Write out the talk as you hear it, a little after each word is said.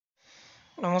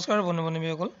নমস্কাৰ বন্ধু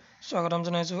বান্ধৱীসকল স্বাগতম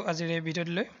জনাইছোঁ আজিৰ এই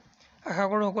ভিডিঅ'টোলৈ আশা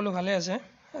কৰোঁ সকলো ভালে আছে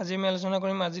আজি আমি আলোচনা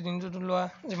কৰিম আজিৰ দিনটোত ওলোৱা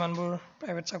যিমানবোৰ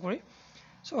প্ৰাইভেট চাকৰি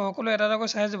সো সকলো এটা এটাকৈ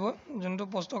চাই যাব যোনটো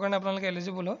পোষ্টৰ কাৰণে আপোনালোকে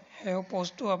এলিজিবল হয় সেই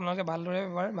পোষ্টটো আপোনালোকে ভালদৰে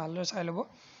চাই ল'ব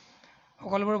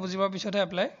সকলোবোৰ বুজি পোৱাৰ পিছতহে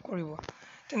এপ্লাই কৰিব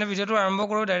তেনে ভিডিঅ'টো আৰম্ভ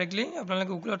কৰোঁ ডাইৰেক্টলি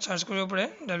আপোনালোকে গুগলত চাৰ্চ কৰিব পাৰে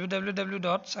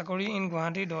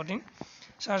www.sakoriinguwahati.in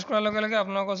চাৰ্চ কৰাৰ লগে লগে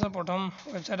আপোনালোকৰ ওচৰত প্ৰথম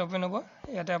ৱেবছাইট অ'পেন হ'ব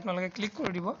ইয়াতে আপোনালোকে ক্লিক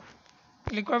কৰি দিব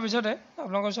ক্লিক কৰাৰ পিছতে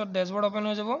আপোনালোকৰ ওচৰত ডেশবৰ্ড অ'পেন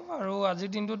হৈ যাব আৰু আজিৰ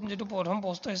দিনটোত যেটো প্ৰথম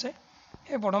পোষ্ট আছে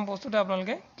সেই প্ৰথম পোষ্টটোতে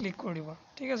আপোনালোকে ক্লিক কৰি দিব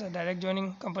ঠিক আছে direct joining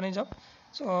company job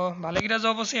so ভালেকেইটা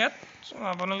জব আছে ইয়াত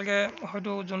আপোনালোকে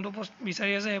হয়তো যোনটো পোষ্ট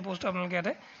বিচাৰি আছে সেই পোষ্টটো আপোনালোকে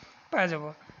ইয়াতে পাই যাব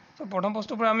সো প্ৰথম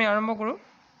পোষ্টৰ পৰা আমি আৰম্ভ কৰোঁ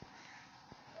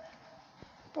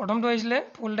প্ৰথমটো আহিছিলে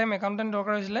ফুল টাইম একাউণ্টেণ্ট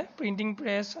দৰকাৰ হৈছিলে printing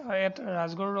press at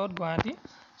Rajgarh road Guwahati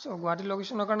so Guwahati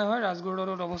লোকেশ্যনৰ কাৰণে হয় ৰাজগড়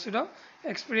ৰোডত অৱস্থিত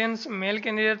এক্সপিৰিয়েঞ্চ মেল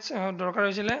কেণ্ডিডেটছ দৰকাৰ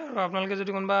হৈছিলে আৰু আপোনালোকে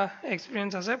যদি কোনোবা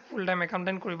এক্সপিৰিয়েঞ্চ আছে ফুল টাইম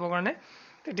একাউণ্টেণ্ট কৰিবৰ কাৰণে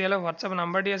তেতিয়াহ'লে হোৱাটছআপ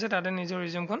নাম্বাৰ দি আছে তাতে নিজৰ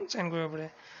ৰিজিউমখন চেণ্ড কৰিব পাৰে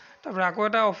তাৰপৰা আকৌ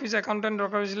এটা অফিচ একাউণ্টেণ্ট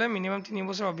দৰকাৰ হৈছিলে মিনিমাম 3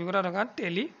 বছৰ অভিজ্ঞতা থকা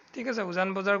টেলি ঠিক আছে উজান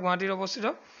বজাৰ গুৱাহাটীত অৱস্থিত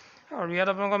আৰু ইয়াত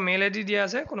আপোনালোকৰ মেইল আইডি দিয়া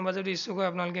আছে কোনোবা যদি ইচ্ছুক হয়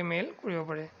আপোনালোকে মেইল কৰিব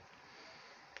পাৰে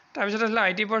তাৰপিছত আছিলে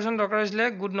IT পাৰ্চন দৰকাৰ হৈছিলে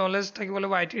গুড নলেজ থাকিব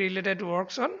লাগিব IT ৰিলেটেড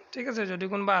ৱৰ্কছত ঠিক আছে যদি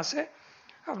কোনোবা আছে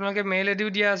আপোনালোকে মেইল আইডিও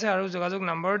দিয়া আছে আৰু যোগাযোগ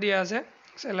নাম্বাৰো দিয়া আছে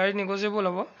চেলাৰী নেগোচিয়েবল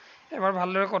হ'ব এবাৰ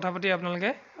ভালদৰে কথা পাতি আপোনালোকে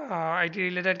IT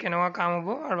ৰিলেটেড কেনেকুৱা কাম হ'ব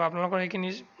আৰু আপোনালোকৰ সেইখিনি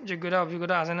যোগ্যতা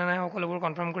অভিজ্ঞতা আছে নে নাই সকলোবোৰ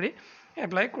কনফাৰ্ম কৰি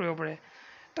এপ্লাই কৰিব পাৰে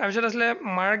তাৰপিছত আছিলে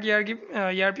মাৰ্ক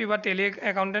ERP বা টেলি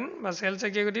একাউণ্টেণ্ট বা চেলছ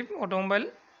এক্সিকিউটিভ অটোমোবাইল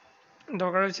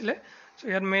দৰকাৰ হৈছিলে সো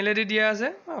ইয়াত মেইল আইডি দিয়া আছে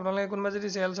আপোনালোকে কোনোবা যদি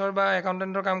চেলছৰ বা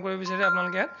একাউণ্টেণ্টৰ কাম কৰিব বিচাৰে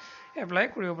আপোনালোকে ইয়াত এপ্লাই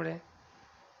কৰিব পাৰে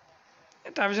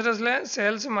তাৰপিছত আছিলে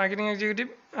চেলছ মাৰ্কেটিং এক্সিকিউটিভ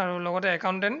আৰু লগতে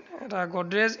একাউণ্টেণ্ট এটা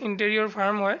গডৰেজ ইণ্টেৰিয়ৰ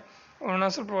ফাৰ্ম হয়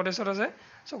অৰুণাচল প্ৰদেশত আছে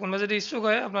সো কোনোবা যদি ইচ্ছুক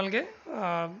হয় আপোনালোকে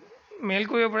মেইল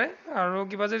কৰিব পাৰে আৰু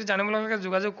কিবা যদি জানিব লাগে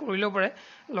যোগাযোগ কৰিলেও পাৰে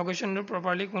লোকেশ্যনটো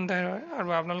প্ৰপাৰলি কোন ঠাইৰ হয় আৰু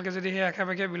আপোনালোকে যদি সেই আশে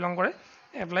পাশে বিলং কৰে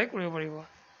এপ্লাই কৰিব পাৰিব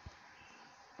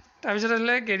তাৰপিছত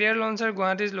আছিলে career launcher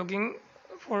Guwahati is looking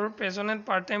for পেছনেট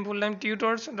part time full time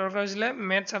টিউটৰ্ছ দৰকাৰ হৈছিলে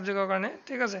মেথছ ছাবজেক্টৰ কাৰণে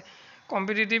ঠিক আছে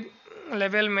competitive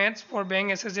level maths for bank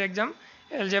SSC exam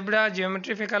algebra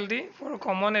geometry faculty for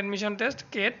common admission test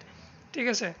কেট ঠিক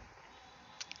আছে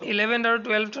 11th আৰু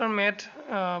 12th math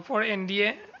for NDA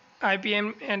IPM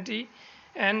NT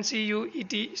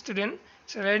NCUET student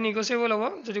salary negotiable হ'ব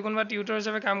যদি কোনোবা টিউটৰ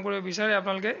হিচাপে কাম কৰিব বিচাৰে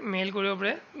আপোনালোকে মেইল কৰিব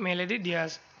পাৰে মেইল আইডি দিয়া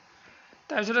আছে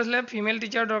তাৰপিছত আছিলে ফিমেল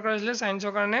টিচাৰ দৰকাৰ হৈছিলে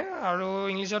ছায়েন্সৰ কাৰণে আৰু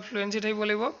ইংলিছত ফ্লুৱেঞ্চি থাকিব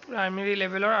লাগিব প্ৰাইমেৰী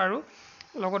লেভেলৰ আৰু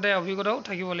লগতে অভিজ্ঞতাও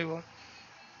থাকিব লাগিব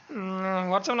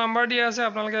হোৱাটছআপ নাম্বাৰ দিয়া আছে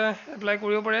আপোনালোকে এপ্লাই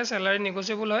কৰিব পাৰে চেলাৰী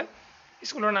নেগোচিয়েবল হয়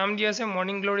স্কুলৰ নাম দিয়া আছে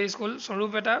মৰ্ণিং গ্ল'ৰী স্কুল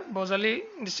স্বৰূপেটা বজালী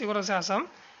ডিষ্ট্ৰিক্টত আছে আছাম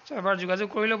সো এবাৰ যোগাযোগ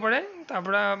কৰি ল'ব পাৰে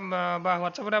তাৰপৰা বা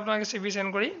হোৱাটছআপতে আপোনালোকে CV চেণ্ড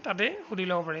কৰি তাতে সুধি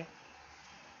ল'ব পাৰে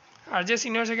RJ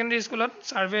ছিনিয়ৰ ছেকেণ্ডেৰী স্কুলত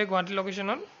ছাৰ্ভে গুৱাহাটী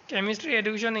লোকেশ্যনত chemistry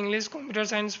education English computer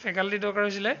science faculty দৰকাৰ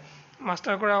হৈছিলে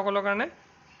মাষ্টাৰ কৰা সকলৰ কাৰণে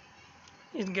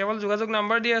কেৱল যোগাযোগ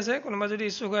নাম্বাৰ দিয়া আছে কোনোবা যদি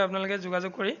ইচ্ছুক হয় আপোনালোকে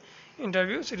যোগাযোগ কৰি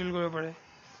ইণ্টাৰভিউ চিডিউল কৰিব পাৰে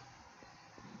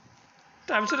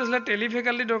তাৰপিছত আছিলে টেলি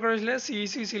ফেকাল্টি দৰকাৰ হৈছিলে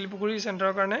CEC শিলপুখুৰী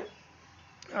চেণ্টাৰৰ কাৰণে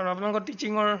আৰু আপোনালোকৰ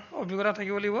টিচিঙৰ অভিজ্ঞতা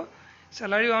থাকিব লাগিব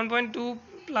চেলাৰী 1.2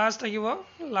 প্লাছ থাকিব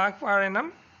লাখ পাৰ এনাম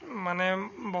মানে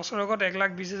বছৰেকত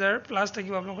 1,20,000 প্লাছ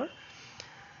থাকিব আপোনালোকৰ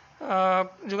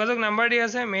যোগাযোগ নাম্বাৰ দিয়া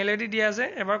আছে মেইল আইডি দিয়া আছে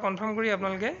এবাৰ কনফাৰ্ম কৰি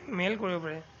আপোনালোকে মেইল কৰিব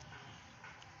পাৰে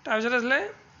তাৰপিছত আছিলে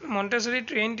মণ্টেছৰী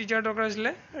ট্ৰেইন টিচাৰ দৰকাৰ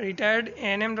হৈছিলে ৰিটায়াৰ্ড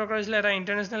ANM দৰকাৰ হৈছিলে এটা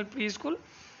ইণ্টাৰনেশ্যনেল প্ৰি স্কুল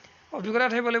অভিজ্ঞতা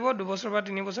থাকিব লাগিব 2 বছৰ বা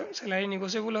 3 বছৰ চেলাৰী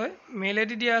নেগোচিয়েবল হয় মেইল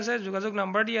আইডি দিয়া আছে যোগাযোগ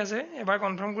নাম্বাৰ দিয়া আছে এবাৰ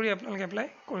কনফাৰ্ম কৰি আপোনালোকে এপ্লাই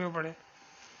কৰিব পাৰে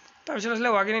তাৰপিছত আছিলে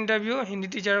ৱাক ইন ইণ্টাৰভিউ হিন্দী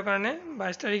টিচাৰৰ কাৰণে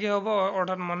 22 তাৰিখে হ'ব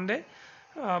অৰ্থাৎ মনডে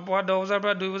পুৱা 10 বজাৰ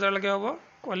পৰা 2 বজালৈকে হ'ব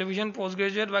কোৱালিফিকেশ্যন পষ্ট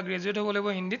গ্ৰেজুৱেট বা গ্ৰেজুৱেট হ'ব লাগিব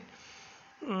হিন্দীত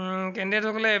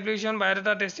কেণ্ডিডেটসকলে application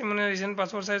biodata টেষ্টিমনিয়েল recent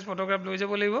passport size photograph লৈ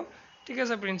যাব লাগিব ঠিক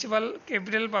আছে principal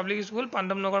capital public school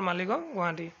Pandava নগৰ মালিগাঁও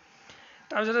গুৱাহাটী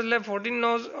তাৰপিছত আছিলে 14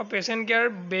 নজ of patient care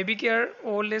baby care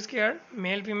old as care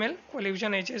male female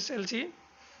qualification HSLC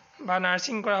বা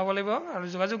নাৰ্ছিং কৰা হ'ব লাগিব আৰু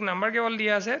যোগাযোগ নাম্বাৰ কেৱল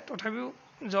দিয়া আছে তথাপিও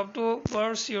জবটো বৰ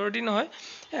চিয়ৰিটি নহয়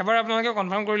এবাৰ আপোনালোকে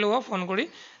কনফাৰ্ম কৰি ল'ব ফোন কৰি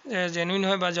যে জেনুইন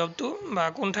হয় বা জবটো বা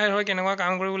কোন ঠাইৰ হয় কেনেকুৱা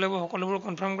কাম কৰিব লাগিব সকলোবোৰ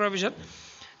কনফাৰ্ম কৰাৰ পিছত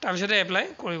তাৰপিছতে এপ্লাই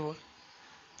কৰিব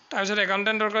তাৰপিছত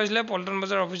একাউণ্টেণ্ট দৰকাৰ হৈছিলে পল্টন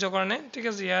বজাৰ অফিচৰ কাৰণে ঠিক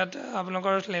আছে ইয়াত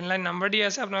আপোনালোকৰ লেণ্ডলাইন নাম্বাৰ দিয়া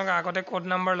আছে আপোনালোকে আগতে কোড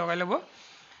নাম্বাৰ লগাই ল'ব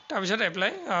তাৰপিছত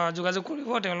এপ্লাই যোগাযোগ কৰিব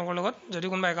তেওঁলোকৰ লগত যদি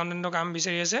কোনোবা একাউণ্টেণ্টৰ কাম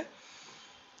বিচাৰি আছে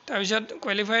তাৰপিছত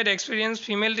qualified experience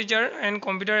female teacher and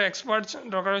computer experts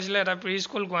দৰকাৰ হৈছিলে এটা প্ৰি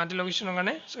স্কুল গুৱাহাটী লোকেশ্যনৰ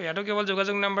কাৰণে সো ইয়াতো কেৱল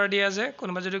যোগাযোগ নাম্বাৰ দিয়া আছে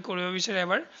কোনোবা যদি কৰিব বিচাৰে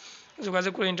এবাৰ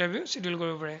যোগাযোগ কৰি ইণ্টাৰভিউ চিডিউল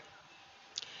কৰিব পাৰে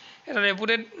এটা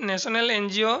ৰেপুটেড নেশ্যনেল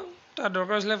NGO তাত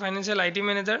দৰকাৰ হৈছিলে ফাইনেন্সিয়েল IT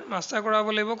মেনেজাৰ মাষ্টাৰ কৰাব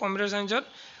লাগিব কম্পিউটাৰ সায়েন্সত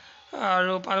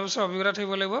আৰু 5 বছৰ অভিজ্ঞতা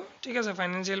থাকিব লাগিব ঠিক আছে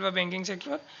ফাইনেন্সিয়েল বা বেংকিং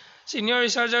সেক্টৰত সিনিয়ৰ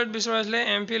ৰিসাৰ্চাৰত বিচৰা হৈছিলে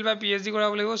MPhil বা PhD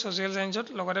কৰাব লাগিব সোশ্যাল সায়েন্সত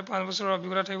লগতে 5 বছৰৰ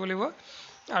অভিজ্ঞতা থাকিব লাগিব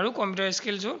আৰু কম্পিউটাৰ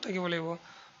স্কিলছো থাকিব লাগিব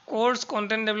কোৰ্স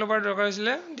কন্টেন্ট ডেভেলপাৰ দৰকাৰ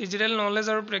হৈছিলে ডিজিটেল নলেজ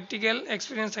আৰু প্ৰেক্টিকেল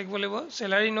এক্সপেৰিয়েন্স থাকিব লাগিব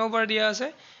স্যালাৰি 9 বাৰ দিয়া আছে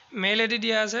মেইল আইডি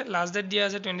দিয়া আছে লাষ্ট ডেট দিয়া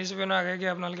আছে 27 আগে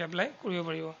আপোনালোকে এপ্লাই কৰিব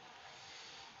পাৰিব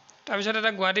তাৰপিছত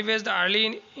এটা Guwahati based early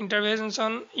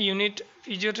ইন্টাৰভেনশন unit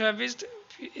physiotherapist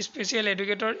special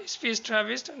educator speech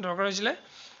therapist দৰকাৰ হৈছিলে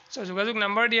সো যোগাযোগ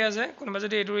নাম্বাৰ দিয়া আছে কোনোবা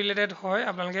যদি এটো ৰিলেটেড হয়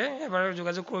আপোনালোকে এবাৰ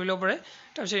যোগাযোগ কৰি ল'ব পাৰে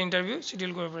তাৰপিছত ইন্টাৰভিউ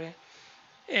শিডিউল কৰিব পাৰে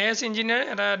AS ইঞ্জিনিয়াৰ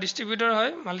এটা ডিস্ট্ৰিবিউটৰ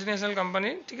হয় মাল্টিনেশনাল কোম্পানী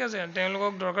ঠিক আছে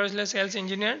তেওঁলোকক দৰকাৰ হৈছিলে সেলস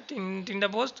ইঞ্জিনিয়াৰ তিনটা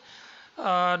পোষ্ট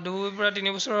 2 পৰা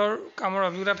 3 বছৰৰ কামৰ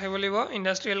অভিজ্ঞতা থাকিব লাগিব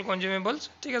ইন্ডাষ্ট্ৰিয়েল কনজিউমেবলছ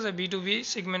ঠিক আছে B2B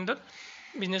সেগমেন্টত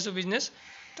বিজনেস টু বিজনেস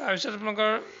তাৰপিছত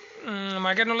আপোনালোকৰ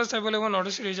মাৰ্কেট নলেজ থাকিব লাগিব north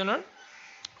east ৰিজনৰ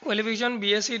qualification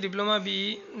BSc diploma BE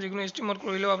যিকোনো ষ্ট্ৰীমত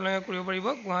কৰিলেও আপোনালোকে কৰিব পাৰিব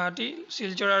গুৱাহাটী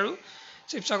শিলচৰ আৰু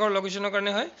শিৱসাগৰ লোকেশনৰ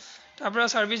কাৰণে হয় তাৰপৰা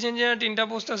সাৰ্ভিস ইঞ্জিনিয়াৰ তিনটা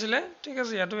পোষ্ট আছিলে ঠিক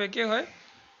আছে ইয়াতো একে হয়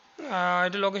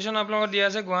এটো লোকেশন আপোনালোকৰ দিয়া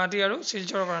আছে গুৱাহাটী আৰু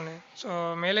শিলচৰৰ কাৰণে সো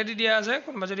মেইল আইডি দিয়া আছে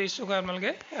কোনোবা যদি ইচ্ছুক হয়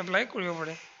আপোনালোকে এপ্লাই কৰিব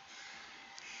পাৰে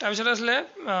তাৰপিছত আছিলে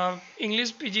English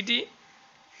PGT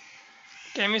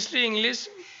chemistry English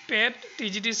Pat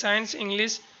TGT science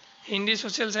English Hindi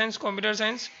social science computer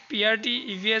science PRT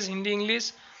EVS Hindi English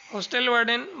hostel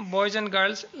warden boys and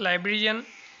girls librarian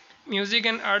music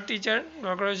and art teacher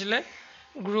দৰকাৰ হৈছিলে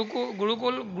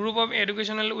gurukul group of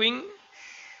educational wing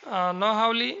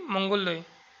নহাউলি Mangaldai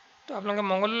তো আপোনালোকে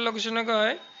মঙ্গলদৈ লোকেশনৰ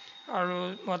হয় আৰু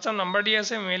হোৱাটছআপ নাম্বাৰ দিয়া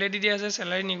আছে mail ID দিয়া আছে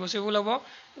স্যালাৰি নেগোসিয়েবল হ'ব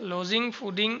লজিং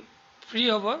ফুডিং ফ্ৰী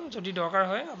হ'ব যদি দৰকাৰ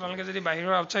হয় আপোনালোকে যদি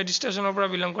বাহিৰৰ আউটসাইড ষ্টেচনৰ পৰা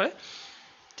বিলং কৰে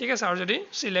ঠিক আছে আৰু যদি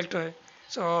সিলেক্ট হয়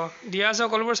সো দিয়া আছে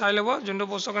সকলোবোৰ চাই ল'ব যোনটো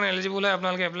পোষ্টৰ কাৰণে এলিজিবল হয়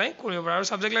আপোনালোকে এপ্লাই কৰিব পাৰে আৰু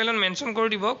সাবজেক্ট লাইনত মেনশন কৰি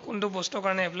দিব কোনটো পোষ্টৰ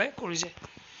কাৰণে এপ্লাই কৰিছে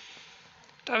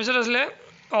তাৰপিছত আছিলে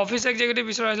অফিস এক্সিকিউটিভ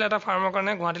বিচৰা হৈছিলে এটা ফাৰ্মৰ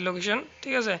কাৰণে গুৱাহাটী লোকেশন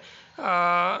ঠিক আছে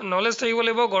নলেজ থাকিব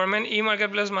লাগিব গভৰ্নমেন্ট মাৰ্কেট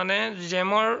প্লেস মানে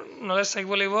জেমৰ নলেজ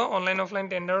থাকিব লাগিব অনলাইন অফলাইন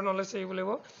টেন্ডাৰৰ নলেজ থাকিব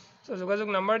লাগিব সো যোগাযোগ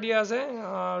নাম্বাৰ দিয়া আছে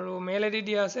আৰু মেইল আইডি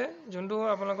দিয়া আছে যোনটো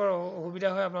আপোনালোকৰ সুবিধা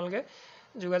হয় আপোনালোকে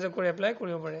যোগাযোগ কৰি এপ্লাই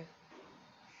কৰিব পাৰে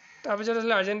তাৰপিছত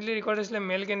আছিলে আৰ্জেন্টলি ৰিকোয়াৰ্ড হৈছিলে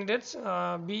মেল candidates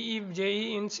BE JE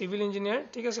in civil engineer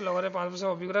ঠিক আছে লগতে 5 বছৰ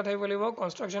অভিজ্ঞতা থাকিব লাগিব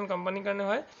কনষ্ট্ৰাকচন কোম্পানীৰ কাৰণে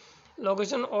হয়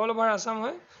লোকেশন অল ওভাৰ আসাম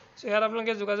হয় সো ইয়াত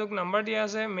আপোনালোকে যোগাযোগ নাম্বাৰ দিয়া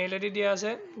আছে মেইল আইডি দিয়া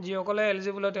আছে যিসকলে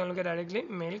এলিজিবল হয় তেওঁলোকে ডাইৰেক্টলি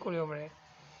মেইল কৰিব পাৰে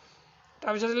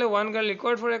তাৰপিছত আছিলে one girl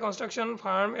ৰিকোয়াৰ্ড for A construction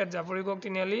farm at জাপুৰিগক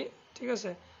তিনিআলি ঠিক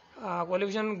আছে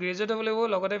কোৱালিফিকেশন গ্ৰেজুৱেট হ'ব লাগিব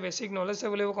লগতে বেসিক নলেজ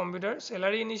থাকিব লাগিব কম্পিউটাৰ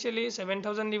স্যালাৰি ইনিশিয়ালি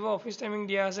 7000 দিব অফিস টাইমিং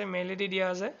দিয়া আছে মেইল আইডি দিয়া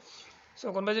আছে সো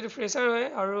কোনোবা যদি ফ্ৰেছাৰ হয়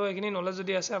আৰু এইখিনি নলেজ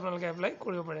যদি আছে আপোনালোকে এপ্লাই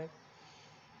কৰিব পাৰে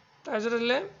তাৰপিছত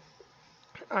আছিলে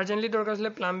আৰ্জেন্টলি দৰকাৰ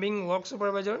আছিলে plumbing work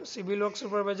সুপাৰভাইজাৰ civil work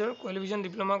সুপাৰভাইজাৰ qualification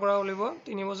diploma কৰা হ'ব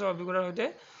 3 বছৰ অভিজ্ঞতাৰ সৈতে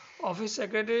অফিস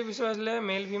সেক্ৰেটাৰী বিচৰা আছিলে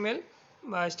মেল ফিমেল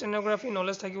বা স্টেনোগ্ৰাফি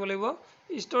নলেজ থাকিব লাগিব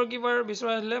ষ্ট'ৰ কিপাৰ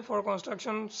বিচৰা আছিলে ফৰ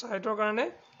কনষ্ট্ৰাকচন সাইটৰ কাৰণে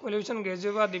কোৱালিফিকেশন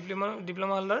গ্ৰেজুৱেট বা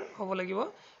ডিপ্লোমা হোল্ডাৰ হ'ব লাগিব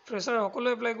ফ্ৰেছাৰ সকলো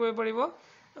এপ্লাই কৰিব পাৰিব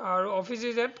আৰু office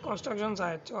is at construction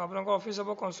site so আপোনালোকৰ অফিস হ'ব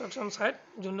কনষ্ট্ৰাকচন সাইট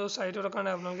যোনটো সাইটৰ কাৰণে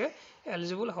আপোনালোকে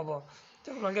এলিজিবল হ'ব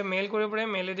আপোনালোকে মেইল কৰিব পাৰে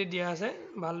মেইল আইডি দিয়া আছে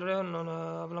ভালদৰে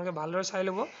আপোনালোকে ভালদৰে চাই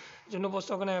ল'ব যোনটো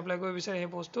পোষ্টৰ কাৰণে এপ্লাই কৰিব বিচাৰে সেই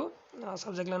পোষ্টটো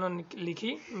সাবজেক্ট লাইনত লিখি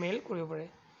মেইল কৰিব পাৰে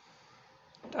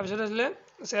তাৰপিছত আছিলে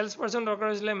সেলস পাৰসন দৰকাৰ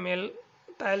হৈছিলে মেল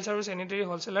টাইলছ আৰু স্যানিটাৰী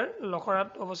হোলসেলাৰ লখৰাত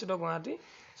অৱস্থিত গুৱাহাটী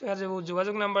সো ইয়াত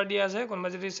যোগাযোগ নাম্বাৰ দিয়া আছে কোনোবা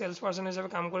যদি সেলস পাৰসন হিচাপে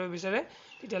কাম কৰিব বিচাৰে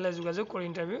তেতিয়ালে যোগাযোগ কৰি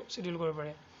ইন্টাৰভিউ শিডিউল কৰিব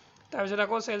পাৰে তাৰপিছত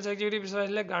আকৌ সেলস এক্সিকিউটিভ বিচৰা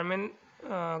হৈছিলে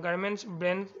গাৰ্মেন্টছ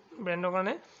ব্ৰেণ্ডৰ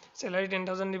কাৰণে স্যালাৰি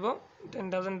 10000 দিব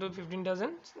 10000 to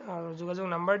 15000 আৰু যোগাযোগ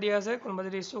নাম্বাৰ দিয়া আছে কোনোবা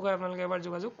যদি ইচ্ছুক হয় আপোনালোকে এবাৰ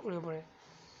যোগাযোগ কৰিব পাৰে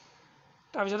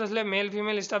তাৰপিছত আছিলে মেল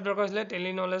ফিমেল ষ্টাফ দৰকাৰ হৈছিলে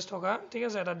টেলি নলেজ থকা ঠিক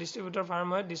আছে এটা ডিস্ট্ৰিবিউটৰ ফাৰ্ম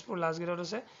হয় দিছপুৰ লাষ্ট গেটত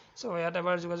আছে সো ইয়াত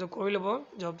এবাৰ যোগাযোগ কৰি ল'ব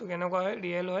জবটো কেনেকুৱা হয়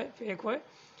ৰিয়েল হয় ফেক হয়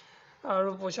আৰু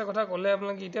পইচা কথা ক'লে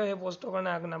আপোনালোকে এতিয়া সেই পোষ্টৰ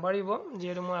কাৰণে নাবাঢ়িব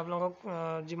যিহেতু মই আপোনালোকক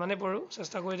যিমানে পাৰো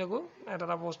চেষ্টা কৰি থাকো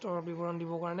এটা পোষ্টৰ বিৱৰণ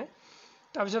দিবৰ কাৰণে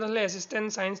তাৰপিছত আছিলে এসিস্ট্যান্ট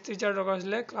সায়েন্স টিচাৰ দৰকাৰ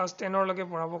হৈছিলে ক্লাছ 10 লৈকে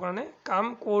পঢ়াবৰ কাৰণে কাম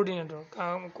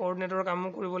কোঅৰ্ডিনেটৰ কামো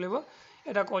কৰিব লাগিব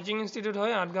এটা কোচিং ইনষ্টিটিউট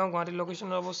হয় আটগাঁও গুৱাহাটী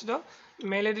লোকেশনত অৱস্থিত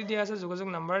মেইল আইডি দিয়া আছে যোগাযোগ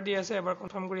নাম্বাৰ দিয়া আছে এবাৰ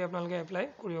কনফাৰ্ম কৰি আপোনালোকে এপ্লাই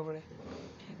কৰিব পাৰে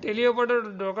টেলি অপাৰেটৰ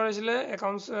দৰকাৰ হৈছিলে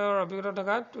একাউণ্টছৰ অভিজ্ঞতা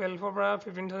থকা 12 পৰা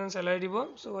 15000 স্যালাৰি দিব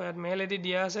সো ইয়াত মেইল আইডি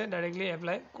দিয়া আছে ডাইৰেক্টলি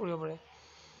এপ্লাই কৰিব পাৰে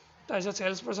তাৰপিছত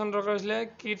সেলস পাৰসন দৰকাৰ হৈছিলে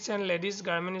kids and ladies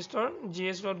গাৰ্মেন্ট store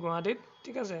GS road গুৱাহাটীত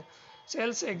ঠিক আছে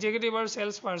সেলস এক্সিকিউটিভ আৰু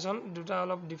সেলস পাৰসন দুটা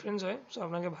অলপ ডিফাৰেন্স হয় সো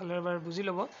আপোনালোকে ভালদৰে বুজি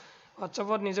ল'ব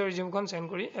হোৱাটছআপত নিজৰ ৰিজিউমখন সেন্ড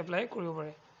কৰি এপ্লাই কৰিব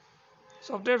পাৰে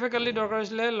সফটওয়্যাৰ ফেকাল্টি দৰকাৰ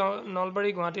হৈছিলে নলবাৰী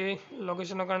গুৱাহাটী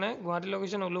লোকেশনৰ কাৰণে গুৱাহাটী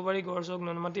লোকেশন উলুবাৰী গড়চুক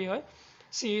নুনমাটি হয়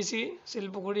CEC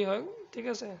শিলপুখুৰী হয় ঠিক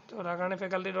আছে তো তাৰ কাৰণে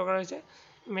ফেকাল্টি দৰকাৰ হৈছে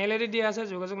মেইল আইডি দিয়া আছে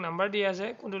যোগাযোগ নাম্বাৰ দিয়া আছে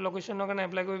কোনটো লোকেশ্যনৰ কাৰণে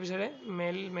এপ্লাই কৰিব বিচাৰে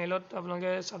মেইলত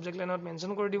আপোনালোকে সাবজেক্ট লাইনত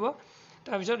মেনশ্যন কৰি দিব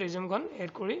তাৰপিছত ৰিজিউমখন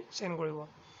এড কৰি সেন্ড কৰিব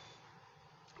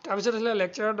তাৰপিছত হ'লে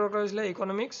লেকচাৰৰ দৰকাৰ হৈছিলে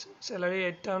ইকনমিক্স স্যালাৰি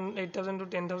 8000 to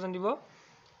 10000 দিব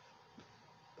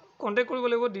কন্টেক্ট কৰিব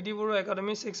লাগিব ডিডি বড়ো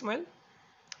একাডেমি 6 মাইল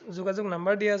যোগাযোগ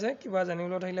নাম্বাৰ দিয়া আছে কিবা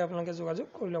জানিবলৈ থাকিলে আপোনালোকে যোগাযোগ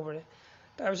কৰি ল'ব পাৰে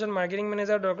তাৰপিছত মাৰ্কেটিং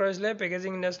মেনেজাৰ দৰকাৰ হৈছিলে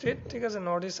পেকেজিং ইণ্ডাষ্ট্ৰীত ঠিক আছে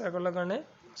নৰ্থ ইষ্ট চাৰ্কলৰ কাৰণে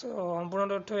সো সম্পূৰ্ণ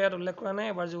তথ্য ইয়াত উল্লেখ কৰা নাই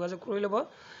এবাৰ যোগাযোগ কৰি ল'ব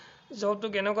জবটো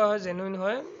কেনেকুৱা হয় জেনুইন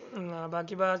হয় বা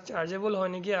কিবা চাৰ্জেবল হয়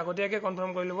নেকি আগতীয়াকৈ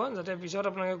কনফাৰ্ম কৰি ল'ব যাতে পিছত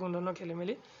আপোনালোকে কোনো ধৰণৰ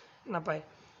খেলিমেলি নাপায়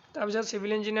তাৰপিছত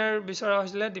সিভিল ইঞ্জিনিয়াৰ বিচৰা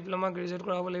হৈছিলে ডিপ্লোমা গ্ৰেজুৱেট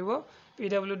কৰা হ'ব লাগিব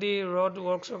PWD ৰড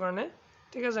ৱৰ্কছৰ কাৰণে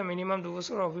ঠিক আছে মিনিমাম 2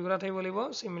 বছৰৰ অভিজ্ঞতা থাকিব লাগিব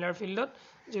সিমিলাৰ ফিল্ডত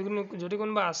যদি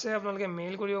কোনোবা আছে আপোনালোকে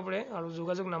মেইল কৰিব পাৰে আৰু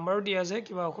যোগাযোগ নাম্বাৰো দিয়া আছে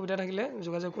কিবা অসুবিধা থাকিলে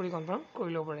যোগাযোগ কৰি কনফাৰ্ম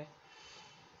কৰি ল'ব পাৰে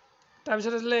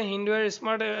তাৰপিছত আছিলে হিন্দুৱেৰ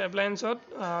স্মাৰ্ট এপ্লায়েন্সত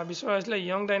বিচৰা হৈছিলে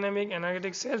young dynamic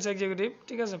energetic cells executive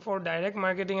ঠিক আছে for direct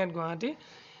marketing at Guwahati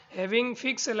having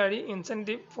fixed salary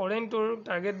incentive foreign tour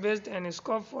target based and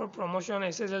scope for promotion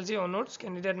SSLC honors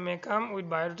candidate may come with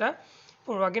biodata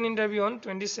for walk-in interview on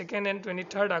 22nd and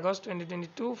 23rd August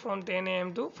 2022 from 10 AM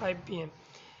to 5 PM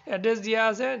address দিয়া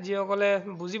আছে যিসকলে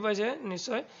বুজি পাইছে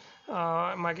নিশ্চয়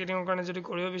মাৰ্কেটিংৰ কাৰণে যদি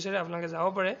কৰিব বিচাৰে আপোনালোকে যাব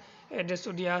পাৰে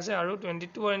এড্ৰেছটো দিয়া আছে আৰু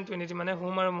 22 and 23 মানে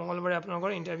সোম আৰু মঙ্গলবাৰে আপোনালোকৰ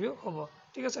ইণ্টাৰভিউ হ'ব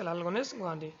ঠিক আছে লালগণেশ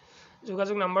গুৱাহাটী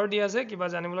যোগাযোগ নাম্বাৰ দিয়া আছে কিবা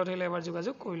জানিবলৈ থাকিলে এবাৰ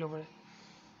যোগাযোগ কৰি ল'ব পাৰে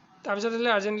তাৰপিছত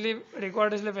হ'লে আৰ্জেণ্টলি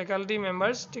ৰিকোয়াৰ্ড হৈছিলে ফেকাল্টি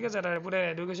মেম্বাৰ্ছ ঠিক আছে এটা ৰেপুটেড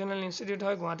এডুকেশ্যনেল ইনষ্টিটিউট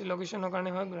হয় গুৱাহাটী লোকেশ্যনৰ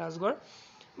কাৰণে হয় ৰাজগড়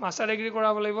মাষ্টাৰ ডিগ্ৰী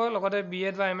কৰাব লাগিব লগতে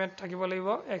BEd বা MAd থাকিব লাগিব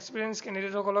এক্সপিৰিয়েন্স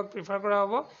কেণ্ডিডেটসকলক প্ৰিফাৰ কৰা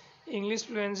হ'ব English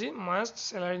ফ্লুৱেঞ্চি must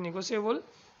স্যালাৰি negotiable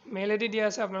mail ID দিয়া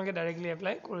আছে আপোনালোকে ডাইৰেক্টলি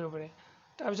এপ্লাই কৰিব পাৰে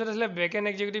তাৰপিছত আছিলে বেক এণ্ড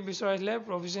এক্সিকিউটিভ বিচৰা হৈছিলে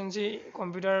প্ৰফিচিয়েঞ্চি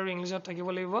কম্পিউটাৰ আৰু ইংলিছত থাকিব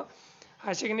লাগিব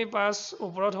হাই সেকেন্ডাৰী পাছ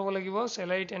ওপৰত হ'ব লাগিব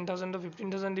স্যালাৰি 10000 to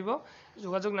 15000 দিব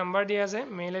যোগাযোগ নাম্বাৰ দিয়া আছে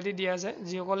মেইল আইডি দিয়া আছে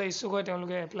যিসকলে ইচ্ছুক হয়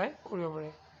তেওঁলোকে এপ্লাই কৰিব পাৰে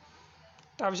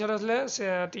তাৰপিছত আছিলে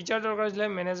টিচাৰ দৰকাৰ হৈছিলে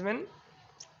management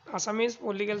Assamese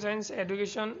political science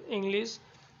education English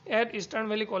at eastern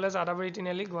valley college Adabari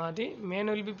Tiniali Guwahati men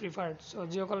will be preferred so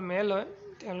যিসকল মেল হয়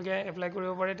তেওঁলোকে এপ্লাই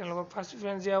কৰিব পাৰে তেওঁলোকক ফাৰ্ষ্ট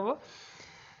প্ৰিফাৰেন্স দিয়া হ'ব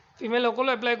ফিমেল সকলো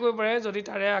এপ্লাই কৰিব পাৰে যদি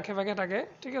তাৰে আশে পাশে থাকে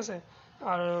ঠিক আছে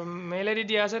আৰু মেইল আইডি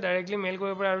দিয়া আছে ডাইৰেক্টলি মেইল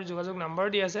কৰিব পাৰে আৰু যোগাযোগ নাম্বাৰ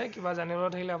দিয়া আছে কিবা জানিবলৈ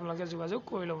থাকিলে আপোনালোকে যোগাযোগ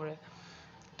কৰি ল'ব পাৰে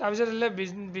তাৰপিছত হ'লে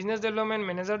বিজনেছ ডেভেলপমেণ্ট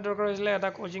মেনেজাৰ দৰকাৰ হৈছিলে এটা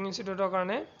কোচিং ইনষ্টিটিউটৰ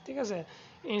কাৰণে ঠিক আছে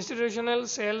institutional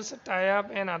cells tie up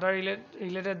and other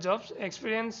related jobs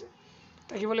experience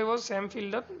থাকিব লাগিব সেম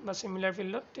ফিল্ডত বা সিমিলাৰ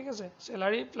ফিল্ডত ঠিক আছে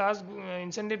স্যালাৰি প্লাছ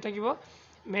ইনচেন্টিভ থাকিব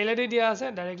মেইল আইডি দিয়া আছে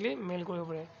ডাইৰেক্টলি মেইল কৰিব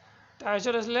পাৰে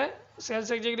তাৰপিছত আছিলে সেলছ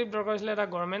এক্সিকিউটিভ দৰকাৰ হৈছিলে এটা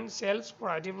government cells for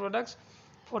IT products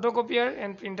ফটোকপিয়াৰ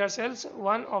and printer cells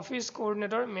one office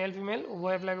coordinator male female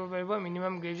উভয় এপ্লাই কৰিব পাৰিব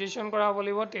মিনিমাম গ্ৰেজুৱেশ্যন কৰা হ'ব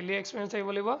লাগিব টেলি এক্সপিৰিয়েন্স থাকিব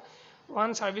লাগিব ওৱান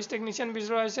ছাৰ্ভিচ টেকনিচিয়ান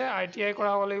বিচৰা হৈছে ITI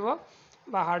কৰা হ'ব লাগিব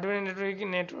বা হাৰ্ডৱেৰ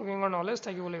নেটৱৰ্কিঙৰ নলেজ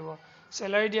থাকিব লাগিব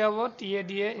স্যালাৰি দিয়া হ'ব TA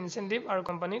DA ইনচেন্টিভ আৰু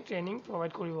কোম্পানী ট্ৰেইনিং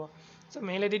প্ৰভাইড কৰিব সো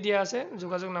মেইল আইডি দিয়া আছে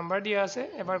যোগাযোগ নাম্বাৰ দিয়া আছে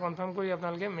এবাৰ কনফাৰ্ম কৰি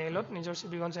আপোনালোকে মেইলত নিজৰ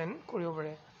CVখন সেন্ড কৰিব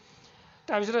পাৰে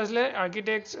তাৰপিছত আছিলে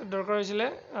আৰ্কিটেক্টছ দৰকাৰ হৈছিলে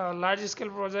large scale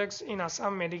projects in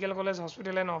Assam medical college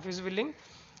hospital and office building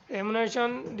remuneration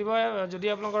দিব যদি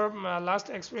আপোনালোকৰ লাষ্ট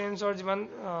এক্সপিৰিয়েন্সৰ যিমান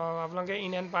আপোনালোকে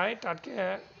ইন এণ্ড পায়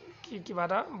তাতকৈ কিবা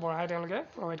এটা বঢ়াই তেওঁলোকে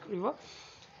প্ৰভাইড কৰিব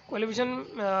কোৱালিফিকেশ্যন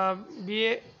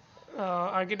BA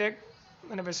আৰ্কিটেক্ট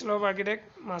মানে bachelor of architect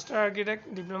master architect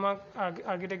diploma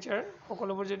architecture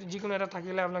সকলোবোৰ যদি যিকোনো এটা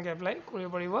থাকিলে আপোনালোকে এপ্লাই কৰিব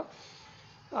পাৰিব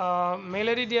মেইল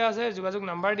আইডি দিয়া আছে যোগাযোগ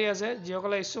নাম্বাৰ দিয়া আছে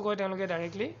যিসকলে ইচ্ছুক হয় তেওঁলোকে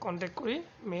ডাইৰেক্টলি কণ্টেক্ট কৰি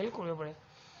মেইল কৰিব পাৰে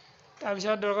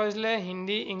তাৰপিছত দৰকাৰ হৈছিলে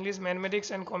Hindi English mathematics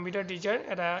and computer teacher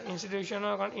এটা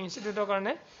ইনষ্টিটিউটৰ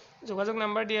কাৰণে যোগাযোগ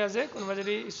নাম্বাৰ দিয়া আছে কোনোবা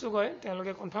যদি ইচ্ছুক হয়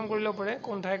তেওঁলোকে কনফাৰ্ম কৰি ল'ব পাৰে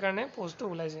কোন ঠাইৰ কাৰণে পোষ্টটো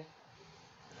ওলাইছে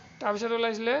তাৰপিছত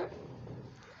ওলাইছিলে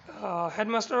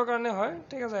হেডমাষ্টাৰৰ কাৰণে হয়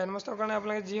ঠিক আছে হেডমাষ্টাৰৰ কাৰণে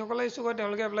আপোনালোকে যিসকলে ইচ্ছুক হয়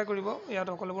তেওঁলোকে এপ্লাই কৰিব ইয়াত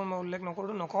সকলোবোৰ মই উল্লেখ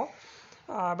নকওঁ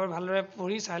এবাৰ ভালদৰে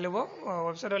পঢ়ি চাই ল'ব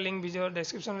ৱেবছাইটৰ লিংক ভিডিঅ'ৰ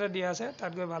ডেছক্ৰিপশ্যনতে দিয়া আছে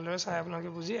তাত গৈ ভালদৰে চাই আপোনালোকে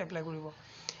বুজি এপ্লাই কৰিব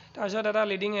তাৰপিছত এটা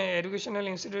লিডিং এডুকেশ্যনেল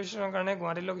ইনষ্টিটিউশ্যনৰ কাৰণে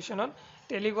গুৱাহাটী লোকেশ্যনত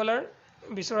টেলিকলাৰ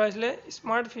বিচৰা হৈছিলে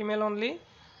smart female only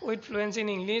with ফ্লুৱেঞ্চি in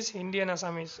English Hindi and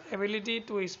Assamese ability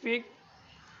to speak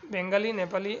Bengali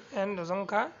Nepali and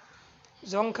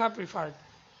জংখা preferred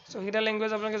so সেইটা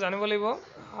লেংগুৱেজ আপোনালোকে জানিব লাগিব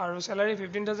আৰু স্যালাৰি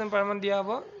 15000 পাৰ মান্থ দিয়া হ'ব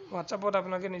হোৱাটছআপত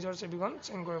আপোনালোকে নিজৰ CVখন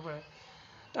সেন্ড কৰিব পাৰে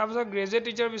তাৰপিছত গ্ৰেজুৱেট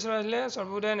টিচাৰ বিচৰা হৈছিলে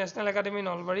সৰ্বোদয় national academy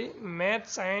Nalbari math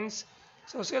science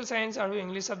social science আৰু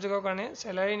ইংলিছ সাবজেক্টৰ কাৰণে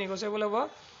স্যালাৰি নেগোচিয়েবল হ'ব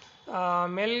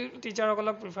মেল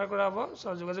টিচাৰসকলক প্ৰিফাৰ কৰা হ'ব সো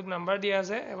যোগাযোগ নাম্বাৰ দিয়া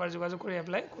আছে এবাৰ যোগাযোগ কৰি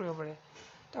এপ্লাই কৰিব পাৰে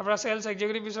তাৰপৰা সেলছ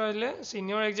এক্সিকিউটিভ বিচৰা হৈছিলে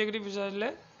সিনিয়ৰ এক্সিকিউটিভ বিচৰা হৈছিলে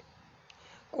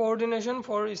coordination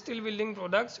for still building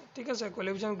products ঠিক আছে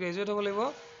কোৱালিফিকেশ্যন গ্ৰেজুৱেট হ'ব লাগিব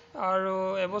আৰু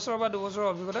এবছৰ বা দুবছৰৰ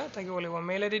অভিজ্ঞতা থাকিব লাগিব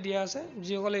মেইল আইডি দিয়া আছে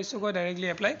যিসকলে ইচ্ছুক হয় ডাইৰেক্টলি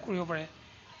এপ্লাই কৰিব পাৰে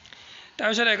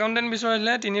তাৰপিছত একাউণ্টেণ্ট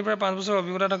বিচাৰিলে 3 পৰা 5 বছৰ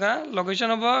অভিজ্ঞতা থকা লোকেশ্যন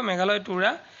হ'ব মেঘালয়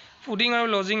টুৰা ফুডিং আৰু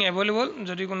লজিং এভেইলেবল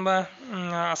যদি কোনোবা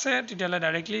আছে তেতিয়াহ'লে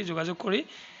ডাইৰেক্টলি যোগাযোগ কৰি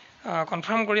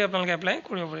কনফাৰ্ম কৰি আপোনালোকে এপ্লাই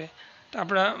কৰিব পাৰে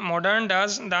তাৰপৰা মডাৰ্ণ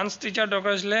ডান্স টিচাৰ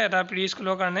দৰকাৰ হৈছিলে এটা প্ৰি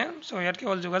স্কুলৰ কাৰণে চ' ইয়াত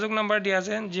কেৱল যোগাযোগ নম্বৰ দিয়া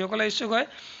আছে যিসকলে ইচ্ছুক হয়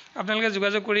আপোনালোকে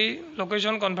যোগাযোগ কৰি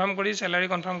লোকেশ্যন কনফাৰ্ম কৰি চেলাৰী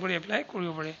কনফাৰ্ম কৰি এপ্লাই কৰিব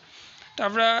পাৰে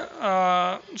তাৰপৰা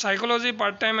psychology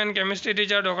part time and chemistry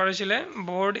teacher দৰকাৰ হৈছিলে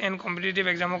বৰ্ড এণ্ড কম্পিটিটিভ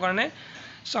এক্সামৰ কাৰণে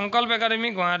সংকল্প একাডেমি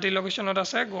গুৱাহাটী লোকেশ্যনত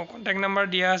আছে কণ্টেক্ট নম্বৰ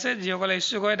দিয়া আছে যিসকলে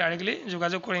ইচ্ছুক হয় ডাইৰেক্টলি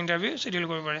যোগাযোগ কৰি ইণ্টাৰভিউ শিডিউল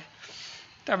কৰিব পাৰে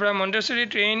তাৰপৰা মণ্টেছৰী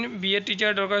ট্ৰেইন BEd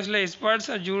টিচাৰ দৰকাৰ হৈছিলে স্পাৰ্টছ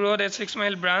zoo road at 6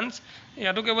 mile branch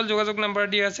ইয়াতো কেৱল যোগাযোগ নম্বৰ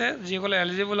দিয়া আছে যিসকলে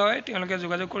এলিজিবল হয় তেওঁলোকে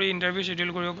যোগাযোগ কৰি ইণ্টাৰভিউ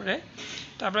শিডিউল কৰিব পাৰে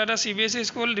তাৰপৰা এটা CBSE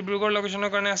স্কুল ডিব্ৰুগড় লোকেশ্যনৰ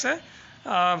কাৰণে আছে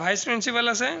ভাইচ প্ৰিন্সিপাল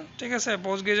আছে ঠিক আছে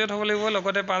পোষ্ট গ্ৰেজুৱেট হ'ব লাগিব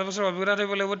লগতে 5 বছৰ অভিজ্ঞতা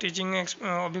থাকিব লাগিব টিচিং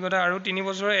অভিজ্ঞতা আৰু 3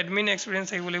 বছৰৰ এডমিন এক্সপিৰিয়েঞ্চ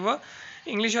থাকিব লাগিব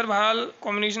ইংলিছত ভাল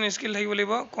কমিউনিকেশ্যন স্কিল থাকিব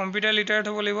লাগিব কম্পিউটাৰ লিটাৰেট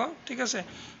হ'ব লাগিব ঠিক আছে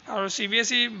আৰু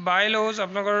CBSE বাই লজ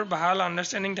আপোনালোকৰ ভাল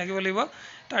আণ্ডাৰষ্টেণ্ডিং থাকিব লাগিব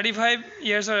 35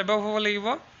 ইয়াৰ্ছৰ এবাভ হ'ব লাগিব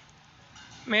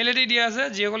মেইল আইডি দিয়া আছে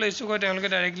যিসকলে ইচ্ছুক হয় তেওঁলোকে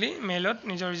ডাইৰেক্টলি মেইলত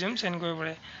নিজৰ ৰিজিউম সেন্ড কৰিব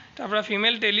পাৰে তাৰপৰা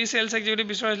ফিমেল টেলি সেলছ এক্সিকিউটিভ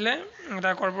বিচাৰিলে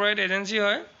এটা কৰ্পোৰেট এজেন্সি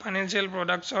হয় ফাইনেন্সিয়েল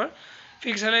প্ৰডাক্টছৰ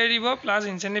ফিক্স চেলাৰী দিব প্লাছ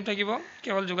ইনচেন্টিভ থাকিব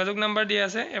কেৱল যোগাযোগ নম্বৰ দিয়া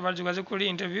আছে এবাৰ যোগাযোগ কৰি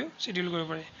ইণ্টাৰভিউ শিডিউল কৰিব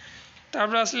পাৰে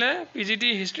তাৰপৰা আছিলে PGT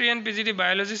history and PGT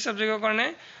biology ছাবজেক্টৰ কাৰণে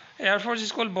এয়াৰফ'ৰ্চ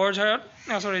স্কুল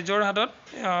যোৰহাটত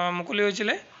মুকলি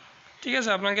হৈছিলে ঠিক আছে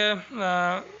আপোনালোকে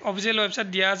অফিচিয়েল ৱেবছাইট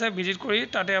দিয়া আছে ভিজিট কৰি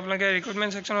তাতে আপোনালোকে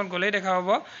ৰিক্ৰুটমেণ্ট ছেকশ্যনত গ'লেই দেখা হ'ব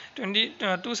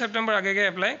 22 ছেপ্টেম্বৰ আগেগে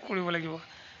এপ্লাই কৰিব লাগিব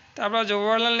তাৰপৰা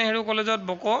জৱাহৰলাল নেহৰু কলেজত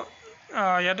বকো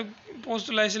ইয়াতো পোষ্ট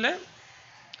ওলাইছিলে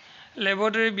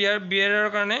লেবৰেটৰী বিয়াৰৰ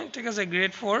কাৰণে ঠিক আছে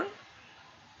গ্ৰেড 4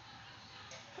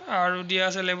 আৰু দিয়া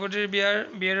আছে লেবৰেটৰী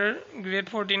বিয়াৰৰ গ্ৰেড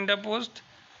 4 তিনিটা পোষ্ট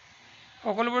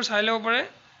সকলোবোৰ চাই ল'ব পাৰে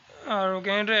আৰু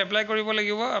কেনেদৰে এপ্লাই কৰিব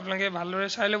লাগিব আপোনালোকে ভালদৰে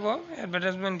চাই ল'ব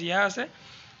এডভাৰটাইজমেণ্ট দিয়া আছে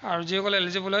আৰু যিসকলে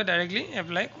এলিজিবল হয় ডাইৰেক্টলি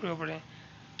এপ্লাই কৰিব পাৰে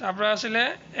তাৰপৰা আছিলে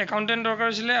একাউণ্টেণ্ট দৰকাৰ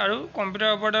হৈছিলে আৰু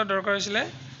কম্পিউটাৰ অপাৰেটৰ দৰকাৰ হৈছিলে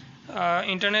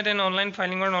ইণ্টাৰনেট এণ্ড অনলাইন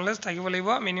ফাইলিঙৰ নলেজ থাকিব লাগিব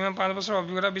মিনিমাম 5 বছৰ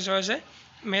অভিজ্ঞতা বিচাৰিছে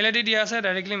মেইল আইডি দিয়া আছে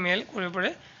ডাইৰেক্টলি মেইল কৰিব পাৰে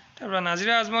তাৰপৰা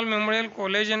Nazira Ajmal memorial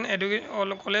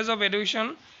college of education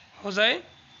Hojai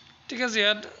ঠিক আছে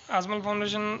ইয়াত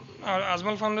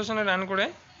আজমল ফাউণ্ডেশ্যনে ৰান কৰে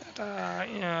এটা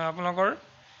আপোনালোকৰ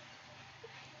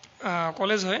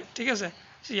কলেজ হয় ঠিক আছে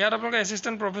ইয়াত আপোনালোকে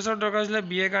এছিষ্টেণ্ট প্ৰফেচৰ দৰকাৰ হৈছিলে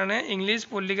BA কাৰণে English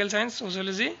political science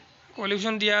sociology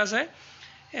qualification দিয়া আছে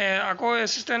আকৌ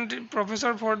এছিষ্টেণ্ট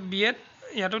প্ৰফেচৰ ফৰ BEd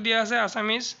ইয়াতো দিয়া আছে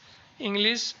Assamese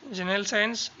English general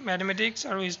science mathematics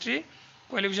আৰু হিষ্ট্ৰী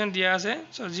কোৱালিফিকেশ্যন দিয়া আছে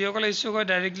চ' যিসকলে ইচ্ছুক হয়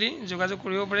ডাইৰেক্টলি যোগাযোগ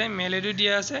কৰিব পাৰে মেইল আইডি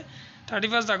দিয়া আছে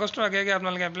 31 আগষ্টৰ আগে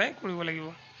আপোনালোকে এপ্লাই কৰিব লাগিব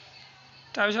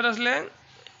তাৰপিছত আছিলে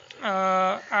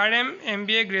RM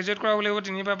MBA গ্ৰেজুৱেট কৰাব লাগিব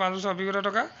 3 পৰা 5 বছৰ অভিজ্ঞতা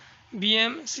থকা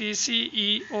BM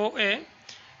CCEOA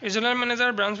regional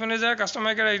manager branch manager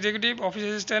customer care executive office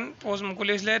assistant post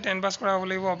মুকলি হৈছিলে 10 পাছ কৰা হ'ব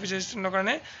লাগিব অফিচ এছিষ্টেণ্টৰ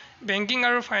কাৰণে বেংকিং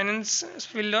আৰু ফাইনেন্স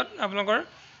ফিল্ডত আপোনালোকৰ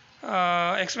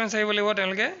এক্সপিৰিয়েঞ্চ আহিব লাগিব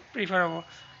তেওঁলোকে প্ৰিফাৰ হ'ব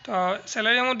তো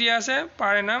চেলাৰীসমূহ দিয়া আছে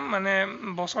পাৰ এনাম মানে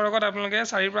বছৰত আপোনালোকে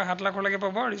 4 পৰা 7 লাখলৈকে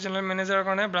পাব ৰিজনেল মেনেজাৰৰ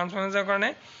কাৰণে ব্ৰাঞ্চ মেনেজাৰৰ কাৰণে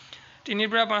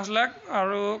 3 পৰা 5 লাখ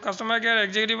আৰু কাষ্টমাৰ কেয়াৰ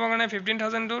এক্সিকিউটিভৰ কাৰণে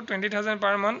 15,000 to 20,000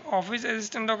 পাৰ মান্থ অফিচ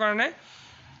এছিষ্টেণ্টৰ কাৰণে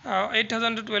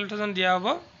 8,000 to 12,000 দিয়া হ'ব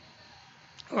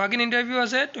ৱাক ইন ইণ্টাৰভিউ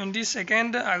আছে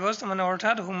 22 আগষ্ট মানে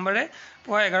অৰ্থাৎ সোমবাৰে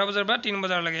পুৱা 11 বজাৰ পৰা 3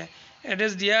 বজালৈকে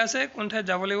এড্ৰেছ দিয়া আছে কোন ঠাইত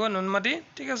যাব লাগিব নুনমাটি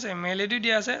ঠিক আছে মেইল আইডি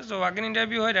দিয়া আছে চ' ৱাক ইন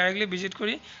ইণ্টাৰভিউ হয় ডাইৰেক্টলি ভিজিট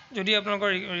কৰি যদি আপোনালোকৰ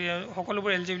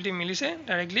সকলোবোৰ এলিজিবিলিটি মিলিছে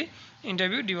ডাইৰেক্টলি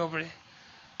ইণ্টাৰভিউ দিব পাৰে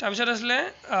তাৰপিছত আছিলে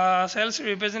সেলছ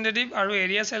ৰিপ্ৰেজেণ্টেটিভ আৰু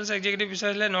এৰিয়া সেলছ এক্সিকিউটিভ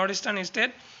বিচাৰিছিলে নৰ্থ ইষ্টাৰ্ণ ষ্টেট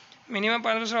মিনিমাম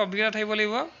 5 বছৰ অভিজ্ঞতা থাকিব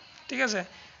লাগিব ঠিক আছে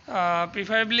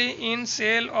প্ৰিফাৰেবলি ইন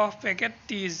চেল অফ পেকেট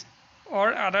টিজ or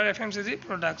other FMCG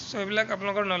products so এইবিলাক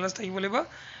আপোনালোকৰ নলেজ থাকিব লাগিব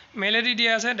মেইল আইডি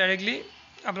দিয়া আছে ডাইৰেক্টলি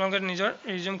আপোনালোকে নিজৰ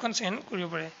ৰিজিউমখন সেন্ড কৰিব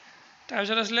পাৰে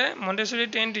তাৰপিছত আছিলে মণ্টেছৰী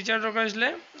 10 টিচাৰ দৰকাৰ হৈছিলে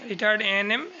ৰিটায়াৰ্ড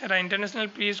ANM এটা ইণ্টাৰনেশ্যনেল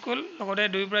প্ৰি স্কুল লগতে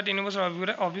 2 পৰা 3 বছৰ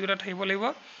অভিজ্ঞতা থাকিব লাগিব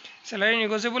চেলাৰী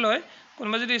নেগোচিয়েবল হয়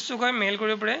কোনোবা যদি ইচ্ছুক হয় মেইল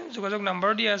কৰিব পাৰে যোগাযোগ নম্বৰ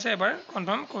দিয়া আছে এবাৰ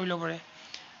কনফাৰ্ম কৰি ল'ব পাৰে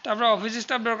তাৰপৰা অফিচ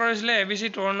ষ্টাফ দৰকাৰ হৈছিলে ABC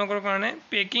তৰুণনগৰৰ কাৰণে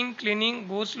packing cleaning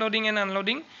goods loading and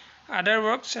unloading আদাৰ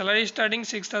ৱৰ্ক চেলাৰী ষ্টাৰ্টিং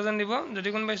 6,000 দিব যদি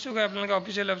কোনোবা ইচ্ছুক হয় আপোনালোকে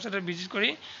অফিচিয়েল ৱেবছাইটত ভিজিট কৰি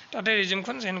তাতে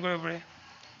ৰিজিউমখন সেন্ড কৰিব পাৰে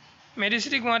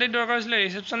মেডিচিটি গুৱাহাটীত দৰকাৰ হৈছিলে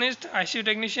receptionist ICU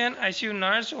technician ICU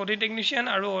nurse OT technician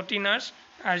আৰু OT নাৰ্ছ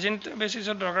আৰ্জেণ্ট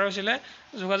বেচিছত দৰকাৰ হৈছিলে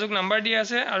যোগাযোগ নম্বৰ দিয়া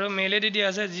আছে আৰু মেইল আইডি দিয়া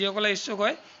আছে যিসকলে ইচ্ছুক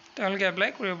হয় তেওঁলোকে এপ্লাই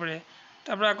কৰিব পাৰে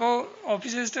তাৰপৰা আকৌ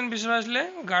অফিচ এছিষ্টেণ্ট বিচৰা হৈছিলে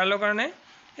গাৰ্লৰ কাৰণে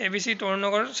ABC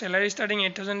তৰুণনগৰ চেলাৰী ষ্টাৰ্টিং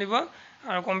 8000 দিব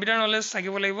আৰু কম্পিউটাৰ নলেজ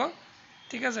থাকিব লাগিব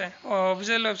ঠিক আছে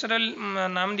অফিচিয়েল ৱেবছাইটৰ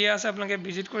নাম দিয়া আছে আপোনালোকে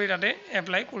ভিজিট কৰি তাতে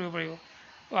এপ্লাই কৰিব পাৰিব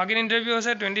ৱাক ইন ইণ্টাৰভিউ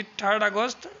আছে 23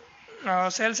 August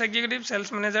sales executive sales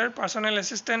manager personnel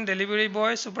assistant delivery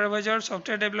boy সুপাৰভাইজাৰ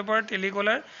software developer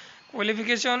telecaller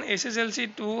qualification SSLC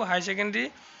 2 high secondary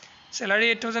salary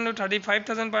 8000 to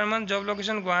 35000 per month job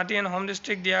location Guwahati and home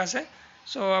district দিয়া আছে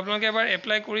সো আপোনালোকে এবাৰ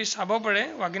apply কৰি চাব পাৰে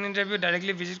walk in interview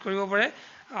directly visit কৰিব পাৰে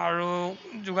আৰু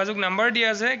যোগাযোগ নাম্বাৰ দিয়া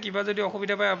আছে কিবা যদি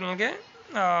অসুবিধা পায় আপোনালোকে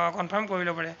কনফাৰ্ম কৰি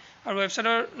ল'ব পাৰে আৰু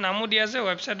ৱেবছাইটৰ নামো দিয়া আছে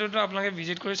ৱেবছাইটটো আপোনালোকে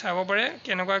ভিজিট কৰি চাব পাৰে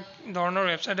কেনেকুৱা ধৰণৰ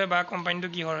ৱেবছাইট বা কোম্পানীটো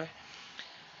কি হয়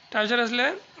তাৰপিছত আছিলে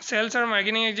সেলস আৰু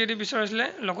মাৰ্কেটিং এক্সিকিউটিভ বিচৰা হৈছিলে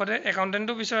লগতে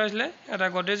একাউণ্টেণ্টটো বিচৰা হৈছিলে এটা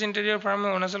গডৰেজ ইণ্টেৰিয়ৰ ফাৰ্ম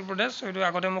অৰুণাচল প্ৰদেশ এইটো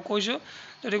আগতে মই কৈছোঁ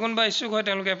যদি কোনোবা ইচ্ছুক হয়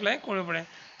তেওঁলোকে এপ্লাই কৰিব পাৰে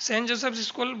Saint Joseph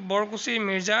school বৰকুচি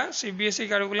Mirza CBSE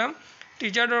curriculum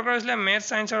teacher দৰকাৰ হৈছিলে মেথছ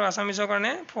ছায়েন্স আৰু আছামিছৰ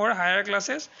কাৰণে ফৰ হায়াৰ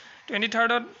ক্লাছেছ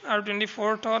 23rd আৰু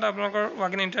 24th আপোনালোকৰ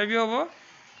ৱাক ইন ইণ্টাৰভিউ হ'ব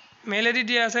মেইল আইডি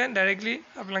দিয়া আছে ডাইৰেক্টলি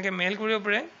আপোনালোকে মেইল কৰিব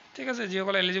পাৰে ঠিক আছে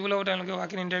যিসকল এলিজিবল হ'ব তেওঁলোকে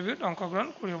ৱাক ইন ইণ্টাৰভিউত অংশগ্ৰহণ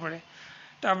কৰিব পাৰে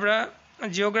তাৰপৰা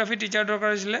জিঅ'গ্ৰাফি টিচাৰ দৰকাৰ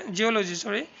হৈছিলে জিঅ'লজি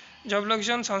জব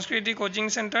লোকেশ্যন সংস্কৃতি কোচিং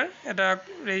চেণ্টাৰ এটা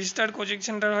ৰেজিষ্টাৰ্ড কোচিং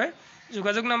চেণ্টাৰ হয়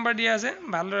যোগাযোগ নাম্বাৰ দিয়া আছে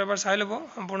ভালদৰে এবাৰ চাই ল'ব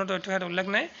সম্পূৰ্ণ তথ্য ইয়াত উল্লেখ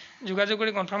নাই যোগাযোগ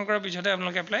কৰি কনফাৰ্ম কৰাৰ পিছতে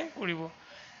আপোনালোকে এপ্লাই কৰিব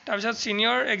তাৰপিছত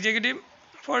senior executive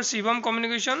for Shivam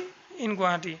communication in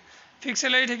Guwahati fix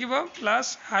salary থাকিব প্লাছ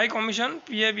হাই commission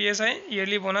PA BSI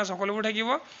yearly bonus সকলোবোৰ থাকিব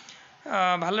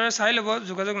ভালদৰে চাই ল'ব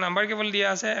যোগাযোগ নাম্বাৰ কেৱল দিয়া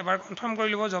আছে এবাৰ কনফাৰ্ম কৰি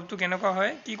ল'ব জবটো কেনেকুৱা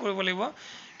হয় কি কৰিব লাগিব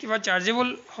কিবা চাৰ্জেবল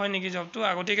হয় নেকি জবটো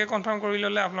আগতীয়াকৈ কনফাৰ্ম কৰি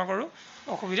ল'লে আপোনালোকৰো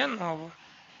অসুবিধা নহ'ব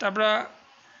তাৰপৰা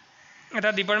এটা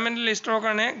ডিপাৰ্টমেণ্টেল লিষ্টৰ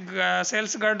কাৰণে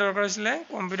সেলস গাৰ্ড দৰকাৰ হৈছিলে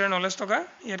কম্পিউটাৰ নলেজ থকা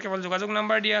ইয়াত কেৱল যোগাযোগ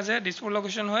নাম্বাৰ দিয়া আছে দিছপুৰ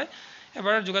লোকেশ্যন হয়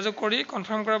এবাৰ যোগাযোগ কৰি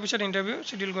কনফাৰ্ম কৰাৰ পিছত ইণ্টাৰভিউ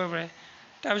শিডিউল কৰিব পাৰে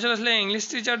তাৰপিছত আছিলে ইংলিছ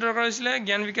টিচাৰ দৰকাৰ হৈছিলে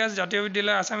জ্ঞান বিকাশ জাতীয়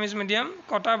বিদ্যালয় Assamese medium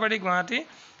Katabari Guwahati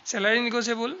salary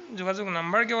নিগোচিয়েবল যোগাযোগ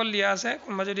নাম্বাৰ কেৱল দিয়া আছে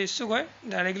কোনোবা যদি ইচ্ছুক হয়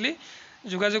ডাইৰেক্টলি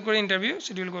যোগাযোগ কৰি ইণ্টাৰভিউ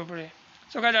শিডিউল কৰিব পাৰে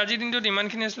সো গাইজ আজিৰ দিনটোত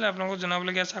ইমানখিনি আছিলে আপোনালোকক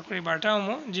জনাবলগীয়া চাকৰি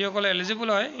বাৰ্তাসমূহ যিসকলে এলিজিবল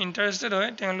হয় ইণ্টাৰেষ্টেড হয়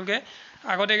তেওঁলোকে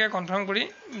আগতীয়াকৈ কনফাৰ্ম কৰি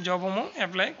জবসমূহ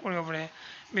এপ্লাই কৰিব পাৰে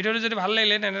ভিডিঅ'টো যদি ভাল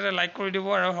লাগিলে তেন্তে লাইক কৰি দিব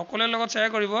আৰু সকলোৰে লগত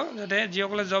শ্বেয়াৰ কৰিব যাতে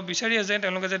যিসকলে জব বিচাৰি আছে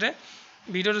তেওঁলোকে যাতে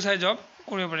ভিডিঅ'টো চাই জব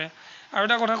কৰিব পাৰে আৰু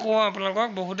এটা কথা কওঁ আপোনালোকক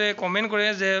বহুতে কমেণ্ট কৰে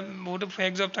যে বহুতো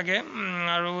ফেক জব থাকে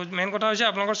আৰু মেইন কথা হৈছে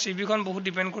আপোনালোকৰ CVখন বহুত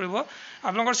ডিপেণ্ড কৰিব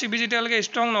আপোনালোকৰ CV যেতিয়ালৈকে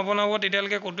ষ্ট্ৰং নবনাব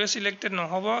তেতিয়ালৈকে ক'তোৱে চিলেক্টেড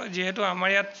নহ'ব যিহেতু আমাৰ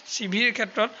ইয়াত CVৰ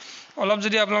ক্ষেত্ৰত অলপ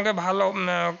যদি আপোনালোকে ভাল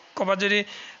ক'ৰবাত যদি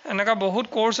এনেকুৱা বহুত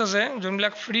কোৰ্চ আছে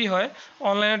যোনবিলাক ফ্ৰী হয়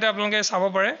অনলাইনতে আপোনালোকে চাব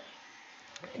পাৰে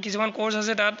কিছুমান কোৰ্চ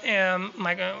আছে তাত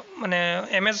মানে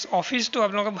MS অফিচটো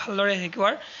আপোনালোকে ভালদৰে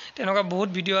শিকোৱাৰ তেনেকুৱা বহুত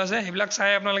ভিডিঅ' আছে সেইবিলাক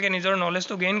চাই আপোনালোকে নিজৰ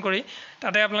নলেজটো গেইন কৰি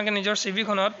তাতে আপোনালোকে নিজৰ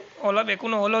CVখনত অলপ একো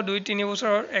নহ'লেও 2-3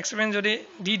 বছৰৰ এক্সপিৰিয়েঞ্চ যদি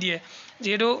দি দিয়ে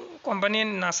যিহেতু কোম্পানীয়ে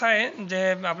নাচায় যে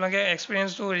আপোনালোকে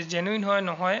এক্সপিৰিয়েঞ্চটো জেনুইন হয়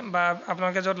নহয় বা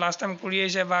আপোনালোকে য'ত লাষ্ট টাইম কৰি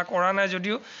আহিছে বা কৰা নাই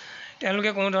যদিও তেওঁলোকে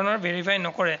কোনো ধৰণৰ ভেৰিফাই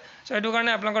নকৰে সো এইটো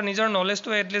কাৰণে আপোনালোকৰ নিজৰ নলেজটো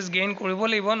এটলিষ্ট গেইন কৰিব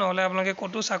লাগিব নহ'লে আপোনালোকে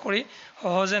ক'তো চাকৰি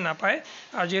সহজে নাপায়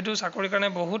আৰু যিহেতু চাকৰিৰ কাৰণে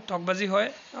বহুত ঠগবাজি হয়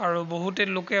আৰু বহুতে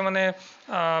লোকে মানে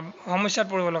সমস্যাত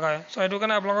পৰিব লগা হয় সো এইটো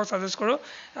কাৰণে আপোনালোকক সাজেষ্ট কৰোঁ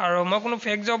আৰু মই কোনো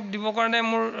ফেক জব দিবৰ কাৰণে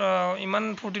মোৰ ইমান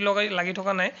ফূৰ্তি লাগি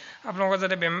থকা নাই আপোনালোকৰ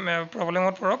যাতে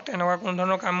প্ৰব্লেমত পৰক তেনেকুৱা কোনো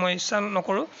ধৰণৰ কাম মই ইচ্ছা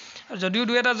নকৰোঁ যদিও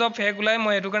দুই এটা জব ফেক ওলাই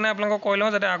মই এইটো কাৰণে আপোনালোকক কৈ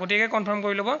লওঁ যাতে আগতীয়াকৈ কনফাৰ্ম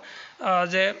কৰি ল'ব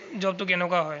যে জবটো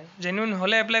কেনেকুৱা হয় জেনুইন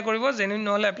হ'লে এপ্লাই কৰিব জেনুইন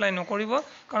নহ'লে এপ্লাই নকৰিব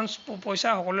কাৰণ পইচা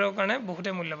সকলোৰে কাৰণে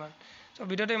বহুতেই মূল্যৱান সো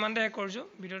ভিডিঅ'টো ইমানতে শেষ কৰিছোঁ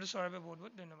ভিডিঅ'টো চোৱাৰ বাবে বহুত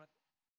বহুত ধন্যবাদ